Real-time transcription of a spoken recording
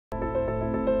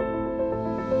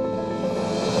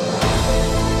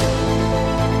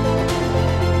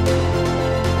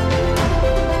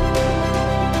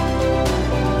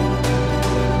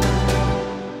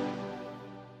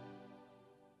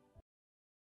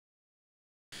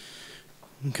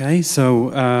Okay, so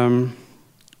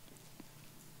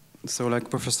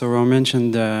like Professor Rowe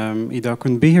mentioned, Ido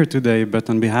couldn't be here today, but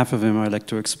on behalf of him, I'd like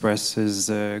to express his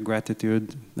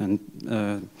gratitude and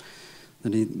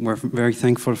we're very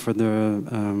thankful for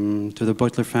to the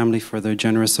Beutler family for their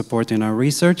generous support in our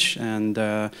research, and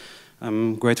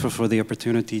I'm grateful for the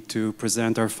opportunity to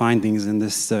present our findings in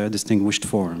this distinguished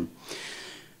forum.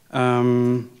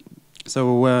 I'm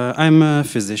a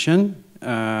physician.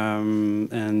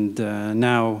 And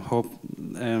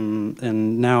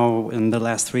now in the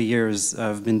last 3 years,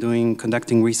 I've been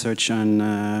conducting research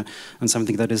on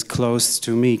something that is close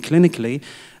to me clinically,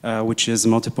 which is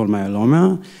multiple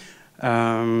myeloma.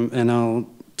 And I'll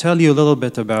tell you a little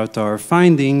bit about our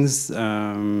findings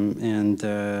and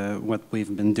what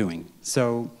we've been doing.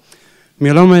 So,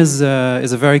 myeloma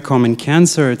is a very common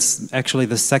cancer. It's actually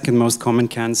the second most common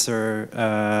cancer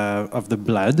of the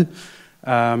blood.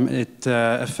 It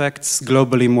affects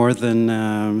globally more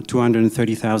than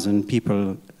 230,000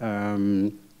 people,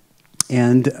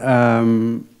 and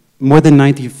more than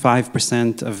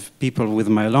 95% of people with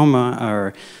myeloma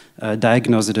are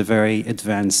diagnosed at a very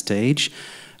advanced stage.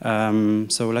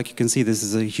 So, like you can see, this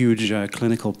is a huge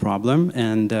clinical problem,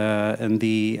 and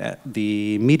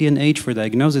the median age for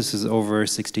diagnosis is over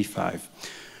 65.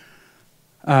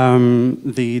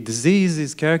 The disease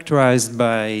is characterized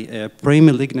by a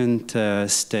pre-malignant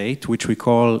state, which we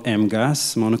call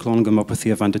MGUS, monoclonal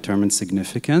gammopathy of undetermined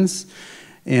significance.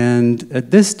 And at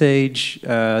this stage,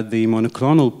 the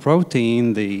monoclonal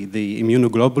protein, the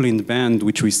immunoglobulin band,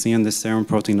 which we see in the serum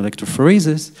protein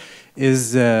electrophoresis,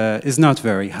 is not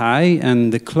very high,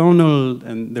 and the clonal,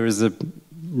 and there is a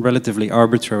relatively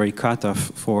arbitrary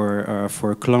cutoff for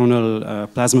clonal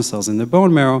plasma cells in the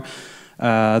bone marrow,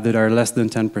 that are less than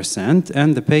 10%,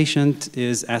 and the patient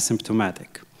is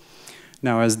asymptomatic.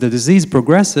 Now, as the disease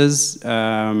progresses,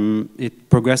 it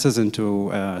progresses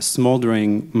into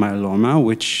smoldering myeloma,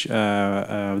 which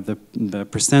the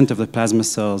percent of the plasma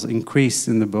cells increase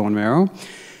in the bone marrow,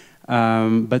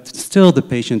 but still the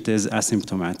patient is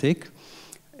asymptomatic.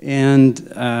 And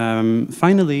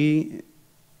finally,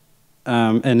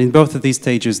 and in both of these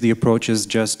stages, the approach is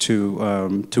just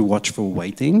to watchful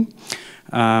waiting.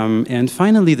 And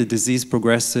finally, the disease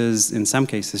progresses, in some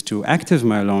cases, to active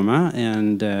myeloma,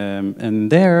 and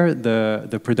there,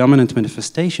 the predominant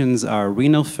manifestations are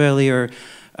renal failure,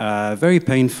 very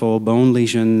painful bone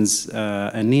lesions,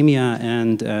 anemia,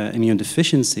 and immune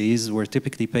deficiencies, where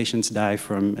typically patients die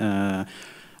from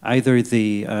either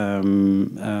the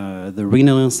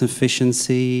renal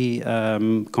insufficiency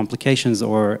complications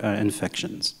or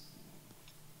infections.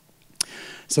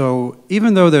 So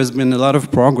even though there's been a lot of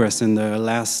progress in the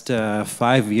last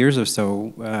 5 years or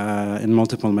so in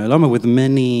multiple myeloma, with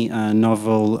many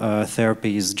novel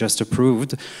therapies just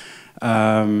approved,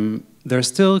 there's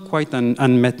still quite an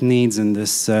unmet needs in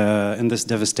this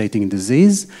devastating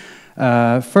disease.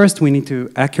 First, we need to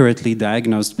accurately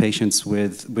diagnose patients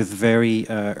with very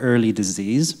early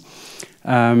disease.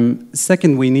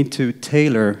 Second, we need to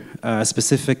tailor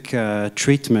specific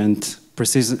treatment,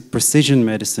 precision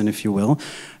medicine, if you will,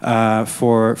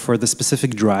 for the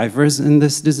specific drivers in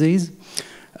this disease.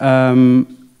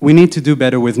 We need to do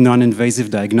better with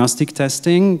non-invasive diagnostic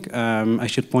testing. I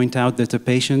should point out that a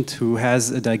patient who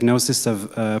has a diagnosis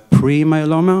of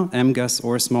pre-myeloma, MGUS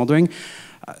or smoldering,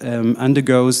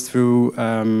 undergoes through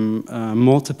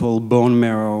multiple bone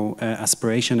marrow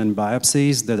aspiration and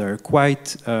biopsies that are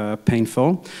quite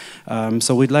painful.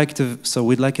 So we'd like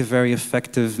a very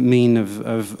effective mean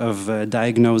of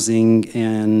diagnosing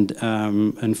and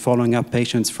following up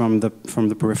patients from the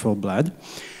peripheral blood.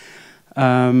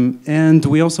 And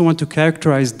we also want to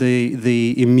characterize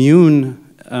the immune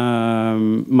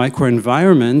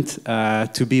microenvironment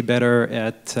to be better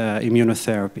at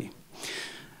immunotherapy.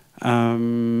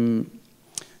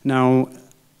 Now,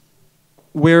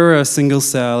 we're a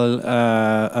single-cell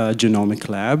genomic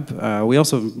lab. We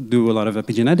also do a lot of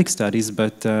epigenetic studies,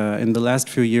 but in the last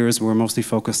few years, we're mostly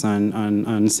focused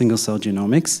on single-cell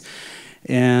genomics.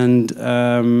 And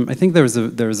I think there's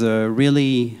a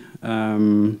really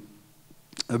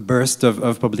a burst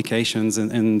of publications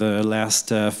in the last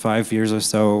 5 years or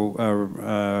so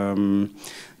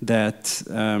that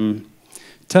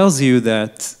tells you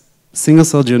that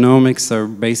single-cell genomics are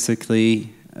basically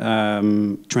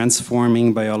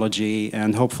transforming biology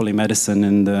and hopefully medicine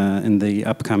in the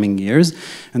upcoming years.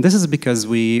 And this is because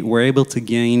we were able to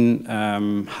gain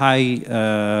high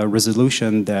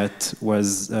resolution that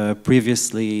was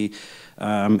previously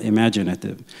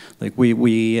imaginative. Like we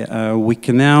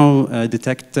can now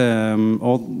detect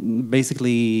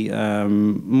basically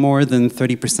more than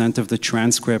 30% of the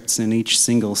transcripts in each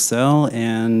single cell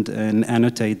and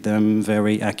annotate them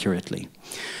very accurately.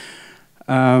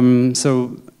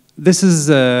 So this is,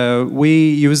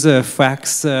 we use a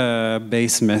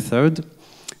fax-based method.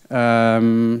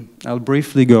 I'll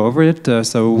briefly go over it.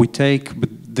 So we take, but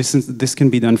this can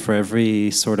be done for every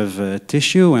sort of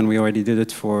tissue, and we already did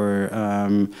it for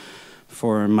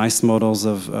mice models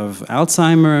of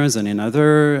Alzheimer's and in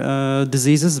other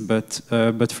diseases.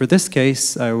 But for this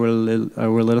case, I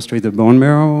will illustrate the bone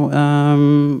marrow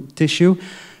tissue.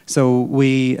 So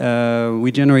we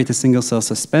generate a single cell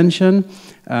suspension,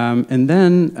 and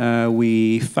then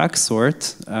we fax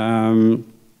sort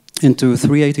into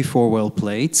 384-well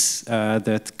plates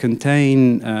that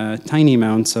contain tiny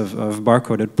amounts of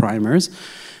barcoded primers.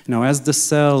 Now, as the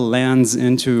cell lands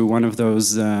into one of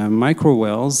those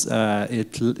microwells,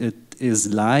 it is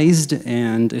lysed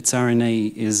and its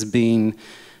RNA is being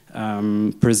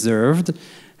preserved.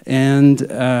 And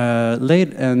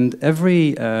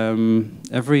every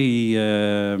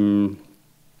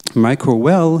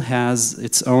microwell has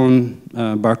its own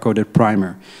barcoded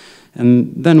primer.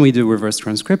 And then we do reverse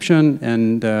transcription,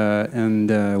 and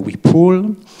we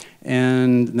pool,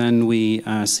 and then we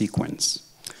sequence.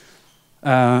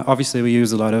 Obviously, we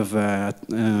use a lot of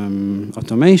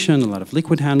automation, a lot of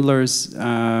liquid handlers,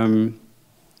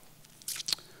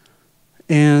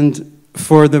 and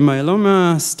for the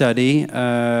myeloma study,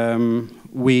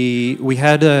 we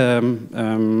had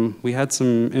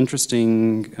some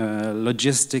interesting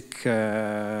logistic,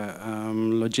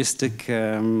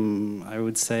 I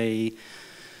would say,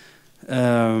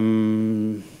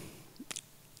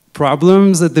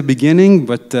 problems at the beginning,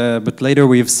 but later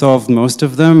we've solved most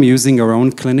of them using our own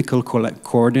clinical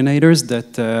coordinators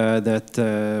that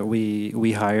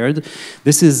we hired.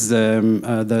 This is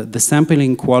the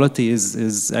sampling quality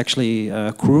is actually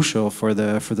crucial for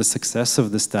the success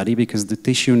of the study, because the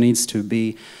tissue needs to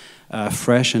be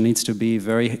fresh and needs to be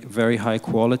very high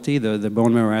quality. The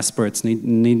bone marrow aspirates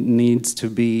needs to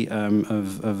be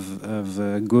of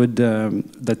good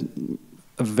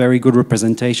a very good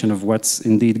representation of what's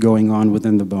indeed going on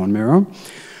within the bone marrow.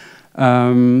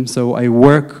 So I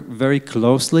work very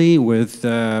closely with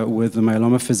the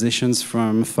myeloma physicians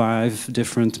from 5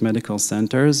 different medical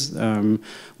centers.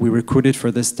 We recruited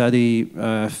for this study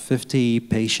 50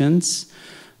 patients.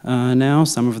 Now,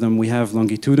 some of them we have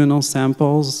longitudinal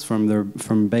samples from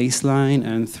baseline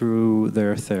and through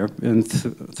their therapy and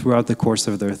throughout the course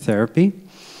of their therapy.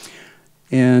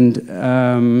 And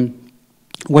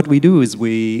what we do is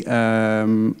we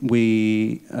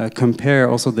compare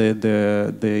also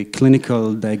the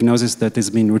clinical diagnosis that has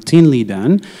been routinely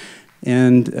done,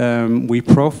 and we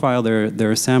profile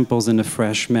their samples in a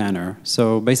fresh manner.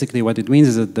 So basically, what it means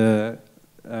is that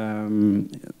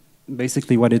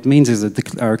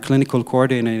our clinical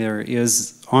coordinator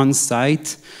is on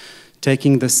site,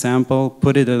 taking the sample,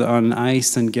 put it on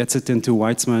ice, and gets it into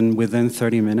Weizmann within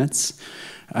 30 minutes.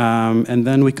 And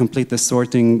then we complete the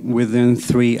sorting within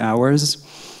 3 hours.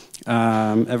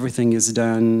 Everything is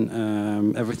done.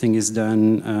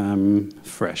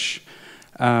 Fresh.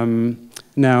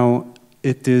 Now,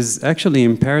 it is actually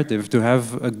imperative to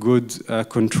have a good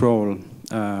control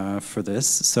for this.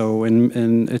 So,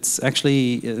 it's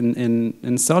actually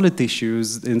in solid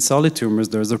tissues, in solid tumors,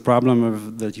 there's a problem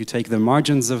of that you take the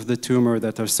margins of the tumor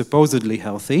that are supposedly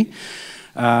healthy.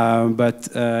 But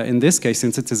in this case,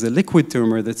 since it is a liquid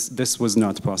tumor, this was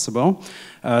not possible.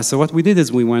 So what we did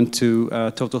is we went to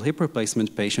total hip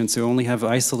replacement patients who only have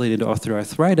isolated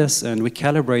osteoarthritis, and we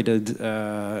calibrated.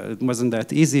 It wasn't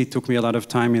that easy. It took me a lot of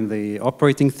time in the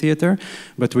operating theater,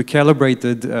 but we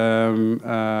calibrated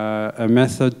a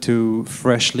method to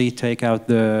freshly take out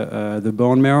the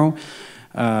bone marrow.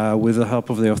 With the help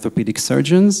of the orthopedic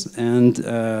surgeons,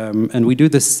 and we do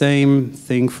the same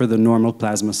thing for the normal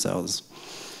plasma cells.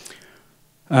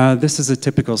 This is a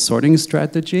typical sorting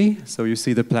strategy. So you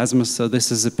see the plasma cell.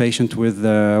 This is a patient with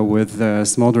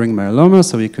smoldering myeloma.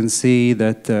 So you can see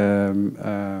that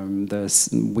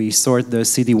we sort the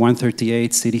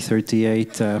CD138,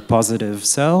 CD38 positive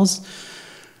cells.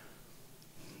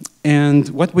 And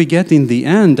what we get in the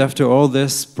end, after all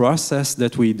this process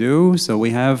that we do, so we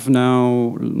have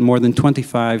now more than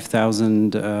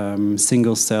 25,000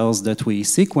 single cells that we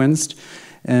sequenced,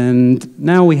 and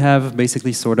now we have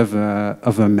basically sort of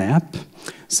a map.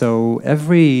 So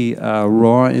every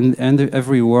row in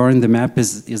the map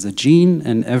is a gene,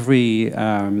 and every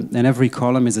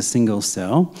column is a single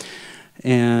cell,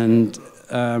 and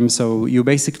so you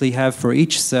basically have for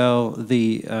each cell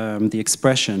the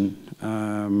expression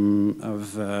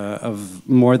of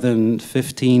more than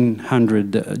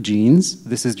 1,500 genes.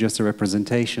 This is just a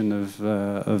representation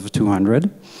of 200.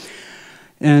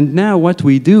 And now what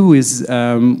we do is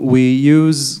we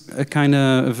use a kind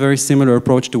of a very similar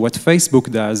approach to what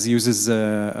Facebook does. Uses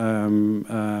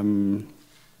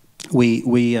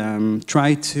we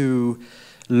try to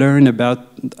learn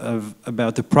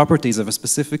about the properties of a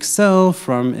specific cell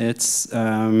from its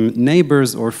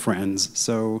neighbors or friends.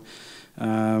 So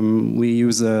we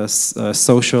use a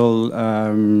social,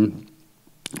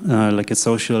 like a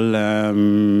social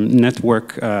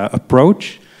network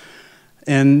approach.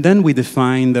 And then we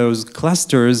define those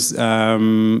clusters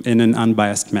in an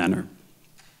unbiased manner.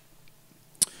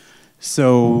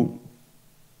 So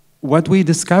what we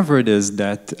discovered is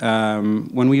that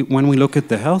when we look at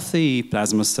the healthy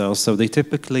plasma cells, so they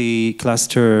typically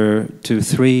cluster to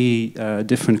 3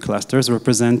 different clusters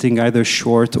representing either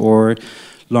short or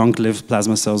long-lived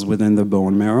plasma cells within the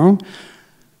bone marrow.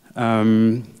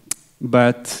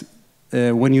 But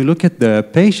when you look at the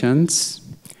patients,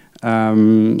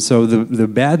 so the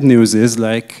bad news is,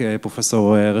 like Professor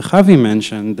Rehovot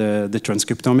mentioned, the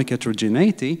transcriptomic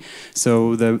heterogeneity.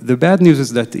 So the bad news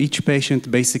is that each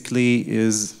patient basically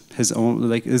is his own,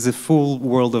 like, is a full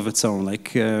world of its own.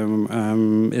 Like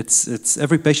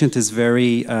every patient is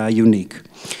very unique.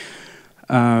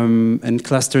 And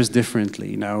clusters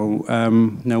differently.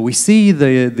 Now we see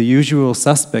the usual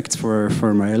suspects for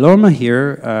myeloma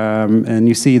here, and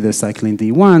you see the cyclin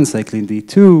D1, cyclin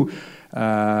D2,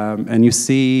 and you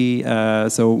see,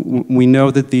 so we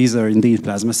know that these are indeed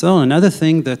plasma cell. Another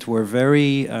thing that we're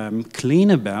very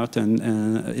clean about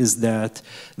is that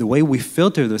the way we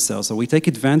filter the cells, so we take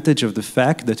advantage of the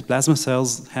fact that plasma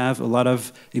cells have a lot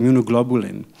of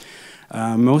immunoglobulin.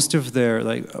 Most of their,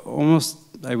 like almost,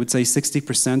 I would say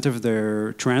 60% of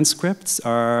their transcripts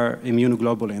are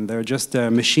immunoglobulin. They're just a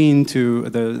machine to,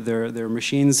 they're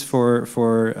machines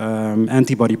for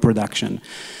antibody production.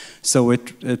 So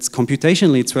it's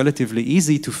computationally, it's relatively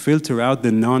easy to filter out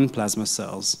the non-plasma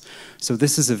cells. So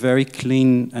this is a very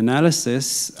clean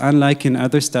analysis, unlike in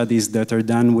other studies that are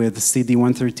done with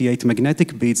CD138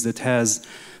 magnetic beads that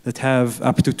have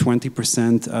up to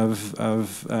 20% of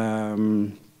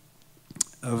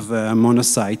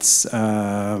monocytes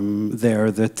there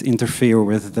that interfere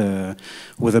with the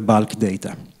bulk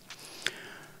data.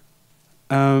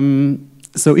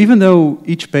 So even though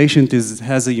each patient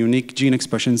has a unique gene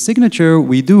expression signature,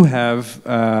 we do have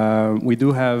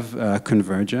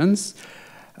convergence.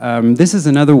 This is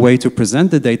another way to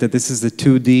present the data. This is the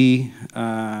 2D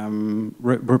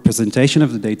representation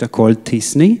of the data called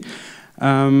TSNE.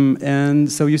 And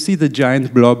so you see the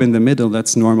giant blob in the middle,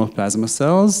 that's normal plasma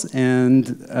cells, and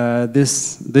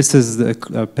this is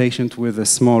a patient with a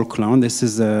small clone. This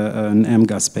is an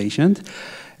MGUS patient.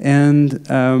 And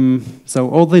so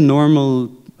all the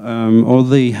normal, all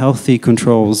the healthy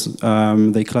controls,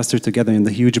 they cluster together in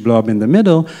the huge blob in the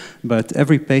middle, but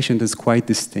every patient is quite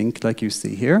distinct, like you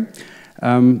see here.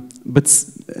 Here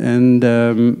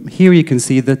you can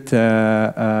see that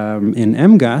in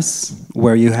MGUS,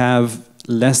 where you have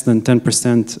less than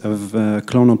 10% of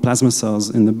clonal plasma cells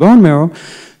in the bone marrow,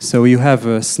 so you have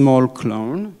a small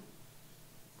clone.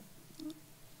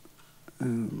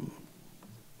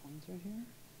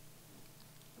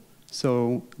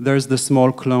 So there's the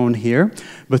small clone here,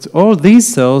 but all these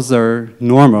cells are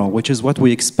normal, which is what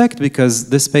we expect because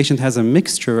this patient has a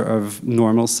mixture of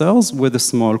normal cells with a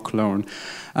small clone.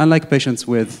 Unlike patients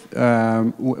with,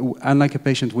 unlike a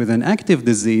patient with an active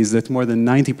disease, that more than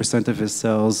 90% of his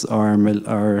cells are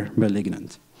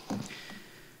malignant.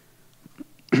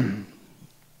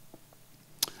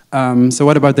 So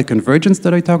what about the convergence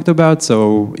that I talked about?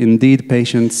 So indeed,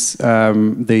 patients,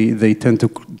 they tend to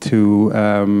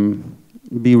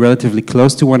be relatively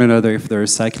close to one another if they're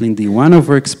cyclin D1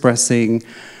 overexpressing.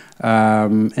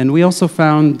 And we also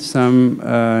found some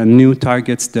new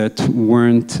targets that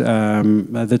weren't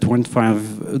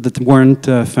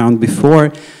found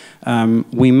before.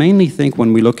 We mainly think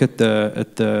when we look at the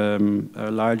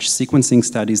large sequencing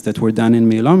studies that were done in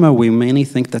myeloma, we mainly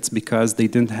think that's because they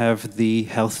didn't have the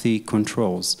healthy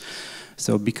controls.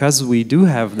 So because we do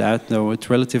have that, though, it's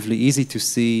relatively easy to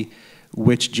see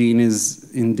which gene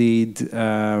is indeed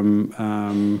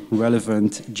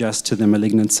relevant just to the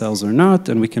malignant cells or not,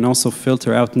 and we can also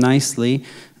filter out nicely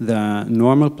the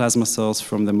normal plasma cells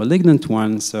from the malignant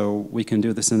ones, so we can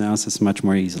do this analysis much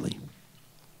more easily.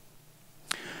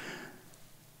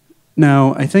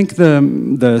 Now, I think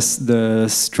the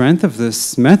strength of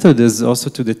this method is also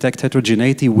to detect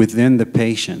heterogeneity within the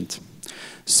patient.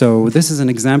 So this is an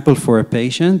example for a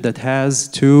patient that has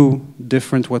two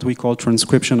different, what we call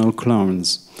transcriptional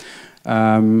clones.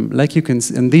 Like you can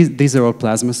see, and these are all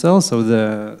plasma cells.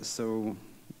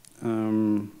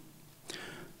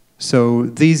 So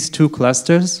these two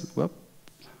clusters. Whoop.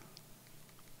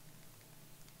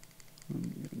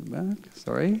 Back.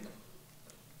 Sorry.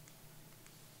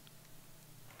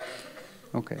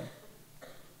 Okay.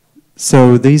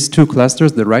 So these two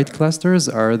clusters, the right clusters,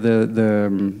 are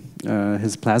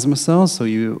his plasma cells. So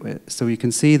you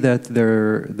can see that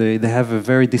they have a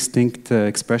very distinct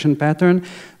expression pattern.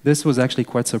 This was actually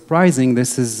quite surprising.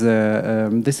 This is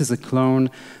a clone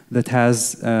that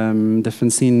has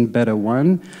defensine beta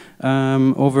 1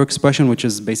 overexpression, which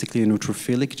is basically a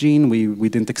neutrophilic gene. We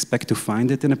didn't expect to find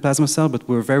it in a plasma cell, but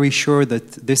we're very sure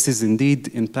that this is indeed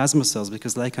in plasma cells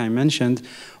because, like I mentioned,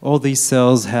 all these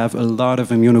cells have a lot of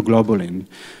immunoglobulin.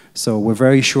 So we're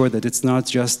very sure that it's not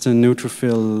just a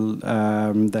neutrophil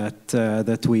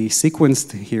that we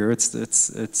sequenced here.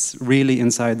 It's really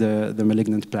inside the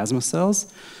malignant plasma cells.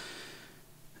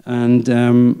 And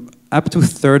up to a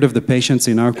third of the patients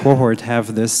in our cohort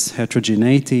have this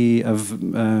heterogeneity of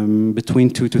between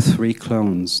 2 to 3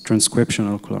 clones,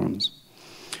 transcriptional clones.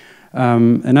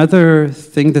 Another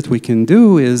thing that we can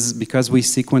do is, because we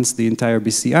sequence the entire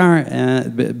BCR,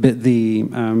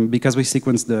 because we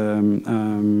sequence the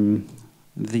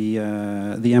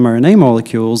mRNA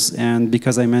molecules, and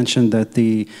because I mentioned that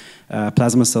the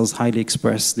plasma cells highly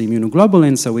express the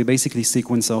immunoglobulin, so we basically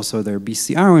sequence also their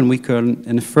BCR, and we can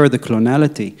infer the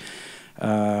clonality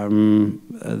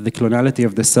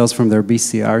of the cells from their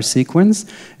BCR sequence.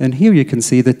 And here you can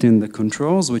see that in the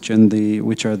controls, which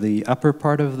are the upper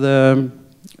part of the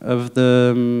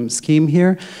scheme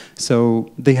here. So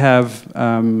they have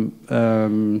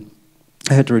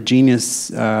heterogeneous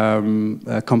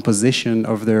composition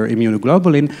of their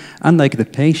immunoglobulin, unlike the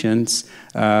patients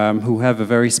who have a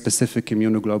very specific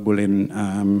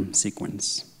immunoglobulin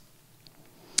sequence.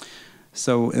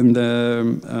 So in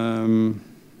the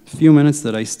few minutes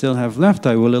that I still have left,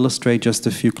 I will illustrate just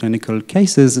a few clinical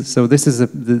cases. So this is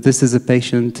a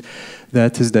patient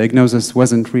that his diagnosis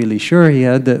wasn't really sure. He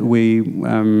had we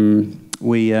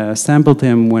sampled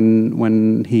him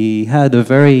when he had a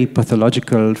very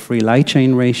pathological free light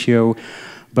chain ratio,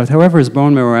 but however his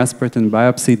bone marrow aspirate and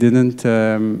biopsy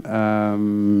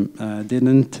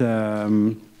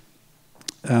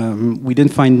we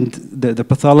didn't find, the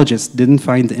pathologist didn't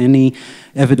find any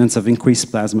evidence of increased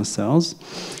plasma cells.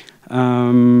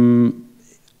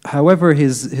 However,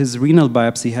 his renal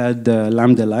biopsy had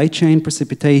lambda light chain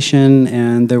precipitation,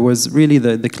 and there was really,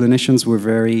 the clinicians were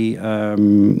very,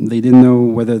 they didn't know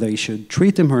whether they should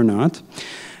treat him or not.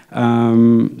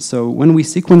 So when we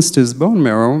sequenced his bone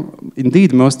marrow,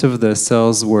 indeed most of the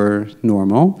cells were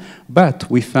normal, but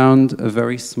we found a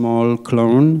very small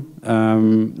clone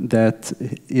that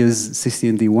is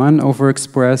CCND1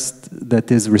 overexpressed,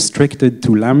 that is restricted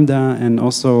to lambda, and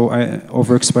also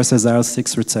overexpresses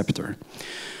IL-6 receptor.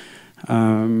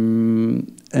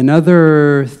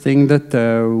 Another thing that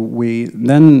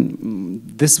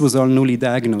this was all newly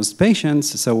diagnosed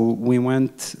patients, so we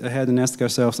went ahead and asked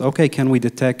ourselves, okay, can we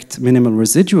detect minimal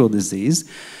residual disease?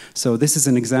 So this is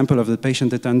an example of the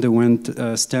patient that underwent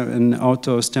an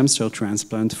auto stem cell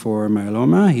transplant for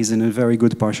myeloma. He's in a very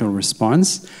good partial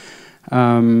response.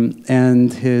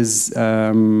 And his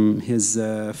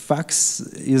FACS,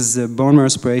 his bone marrow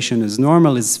aspiration is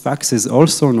normal, his FACS is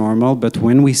also normal, but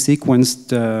when we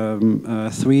sequenced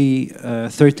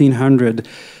 1,300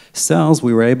 cells,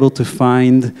 we were able to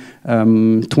find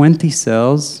 23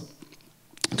 cells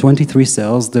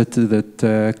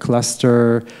that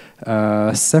cluster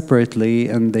separately,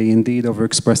 and they indeed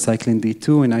overexpress cyclin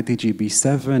D2 and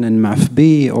ITGB7 and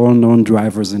MAFB, all known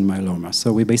drivers in myeloma.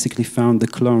 So we basically found the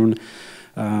clone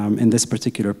in this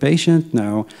particular patient.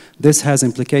 Now, this has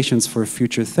implications for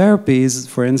future therapies.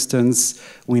 For instance,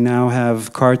 we now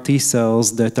have CAR T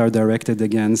cells that are directed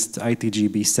against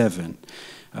ITGB7.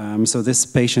 So this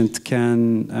patient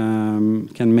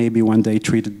can maybe one day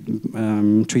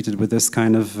treated with this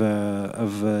kind of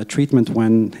treatment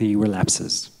when he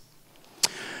relapses.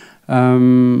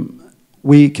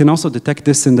 We can also detect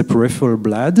this in the peripheral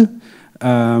blood.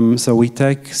 So we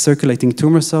take circulating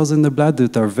tumor cells in the blood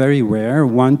that are very rare,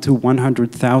 1 to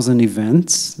 100,000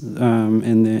 events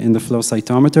in the flow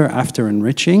cytometer after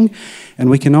enriching. And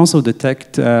we can also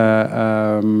detect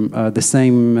the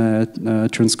same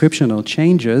transcriptional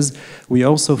changes. We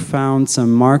also found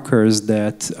some markers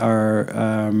that are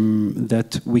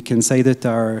that we can say that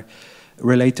are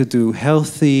related to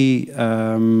healthy,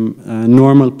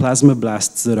 normal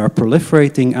plasmablasts that are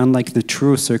proliferating, unlike the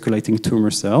true circulating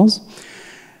tumor cells.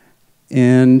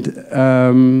 And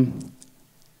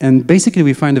And basically,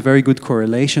 we find a very good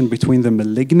correlation between the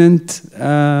malignant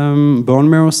bone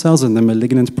marrow cells and the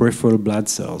malignant peripheral blood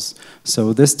cells.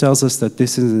 So this tells us that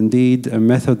this is indeed a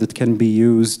method that can be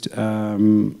used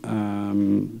to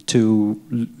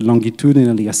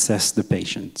longitudinally assess the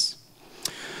patients.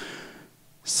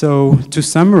 So to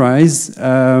summarize,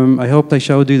 I hope I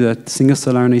showed you that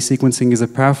single-cell RNA sequencing is a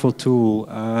powerful tool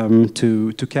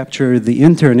to capture the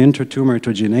inter- and intra-tumor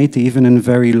heterogeneity, even in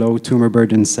very low tumor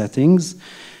burden settings.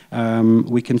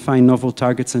 We can find novel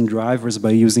targets and drivers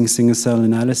by using single-cell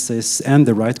analysis and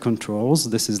the right controls.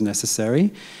 This is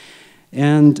necessary.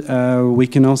 And we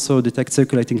can also detect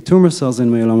circulating tumor cells in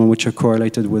myeloma, which are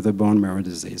correlated with a bone marrow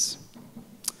disease.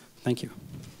 Thank you.